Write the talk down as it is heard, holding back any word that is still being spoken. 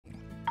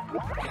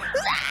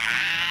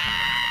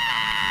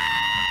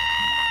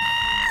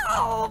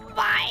Oh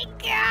my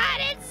god,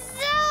 it's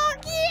so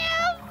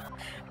cute!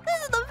 This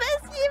is the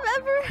best game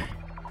ever.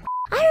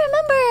 I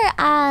remember,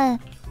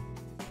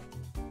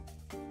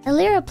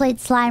 Alira played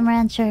Slime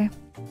Rancher.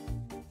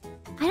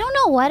 I don't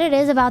know what it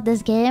is about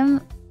this game,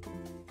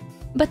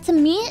 but to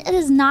me, it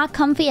is not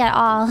comfy at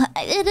all.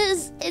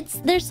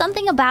 There's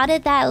something about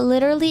it that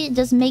literally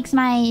just makes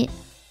my...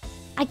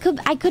 I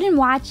couldn't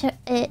watch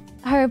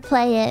her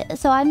play it,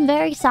 so I'm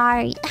very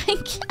sorry.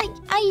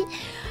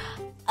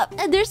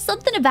 There's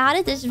something about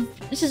it that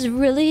just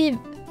really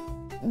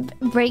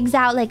brings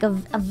out like a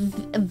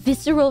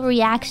visceral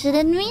reaction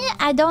in me.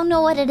 I don't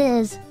know what it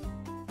is.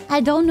 I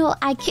don't know.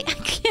 I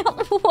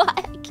can't watch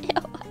this game.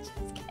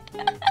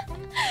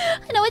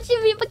 I know what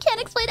you mean, but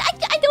can't explain it.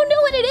 I don't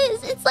know what it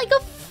is. It's like a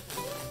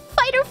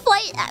fight or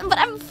flight, but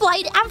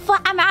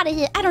I'm out of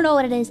here. I don't know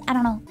what it is. I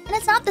don't know. And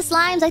it's not the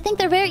slimes. I think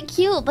they're very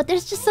cute, but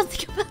there's just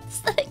something about this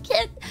that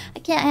I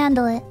can't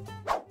handle it.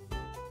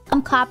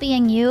 I'm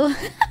copying you.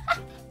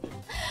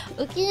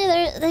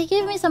 Okay, they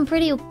gave me some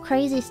pretty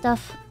crazy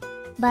stuff,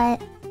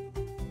 but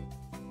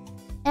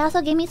they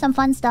also gave me some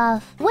fun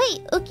stuff.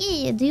 Wait,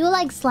 Uki, do you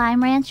like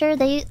Slime Rancher?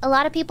 A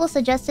lot of people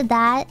suggested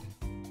that,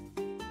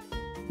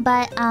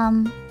 but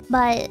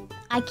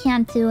I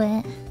can't do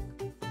it.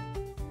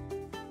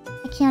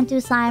 I can't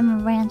do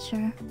Slime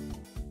Rancher.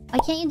 Why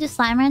can't you do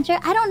Slime Rancher?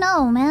 I don't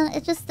know, man.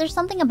 It's just there's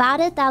something about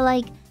it that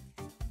like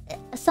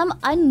some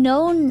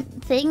unknown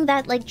thing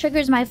that like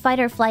triggers my fight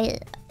or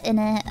flight in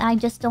it. I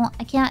just don't.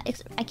 I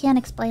can't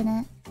explain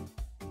it.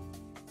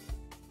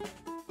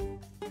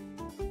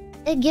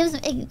 It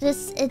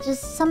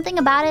just something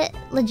about it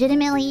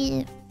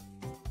legitimately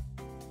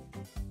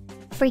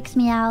freaks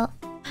me out.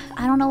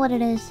 I don't know what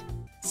it is.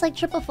 It's like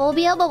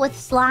trypophobia but with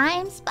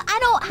slimes. But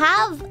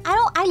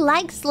I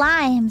like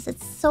slimes.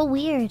 It's so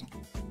weird.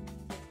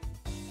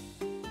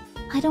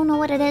 I don't know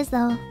what it is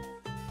though.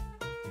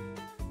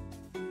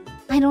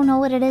 I don't know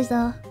what it is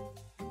though.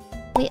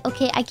 Wait,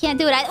 okay, I can't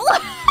do it.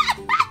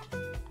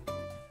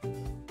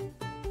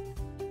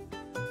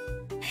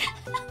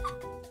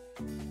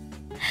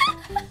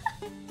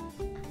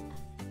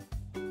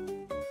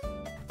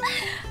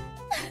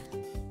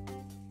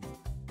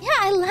 Yeah,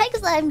 I like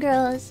slime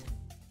girls.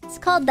 It's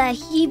called the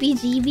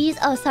heebie-jeebies.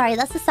 Oh, sorry,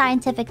 that's the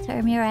scientific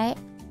term, you're right.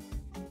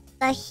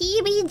 The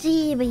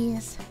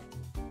heebie-jeebies.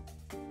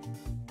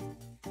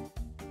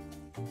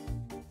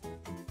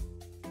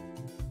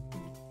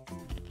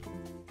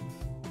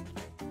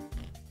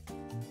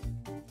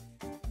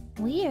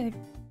 Weird.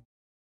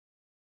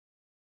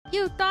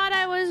 You thought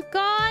I was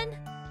gone?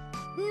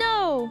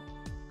 No,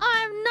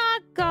 I'm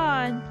not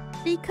gone.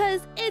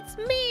 Because it's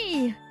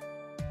me!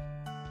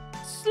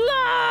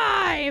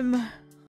 Slime!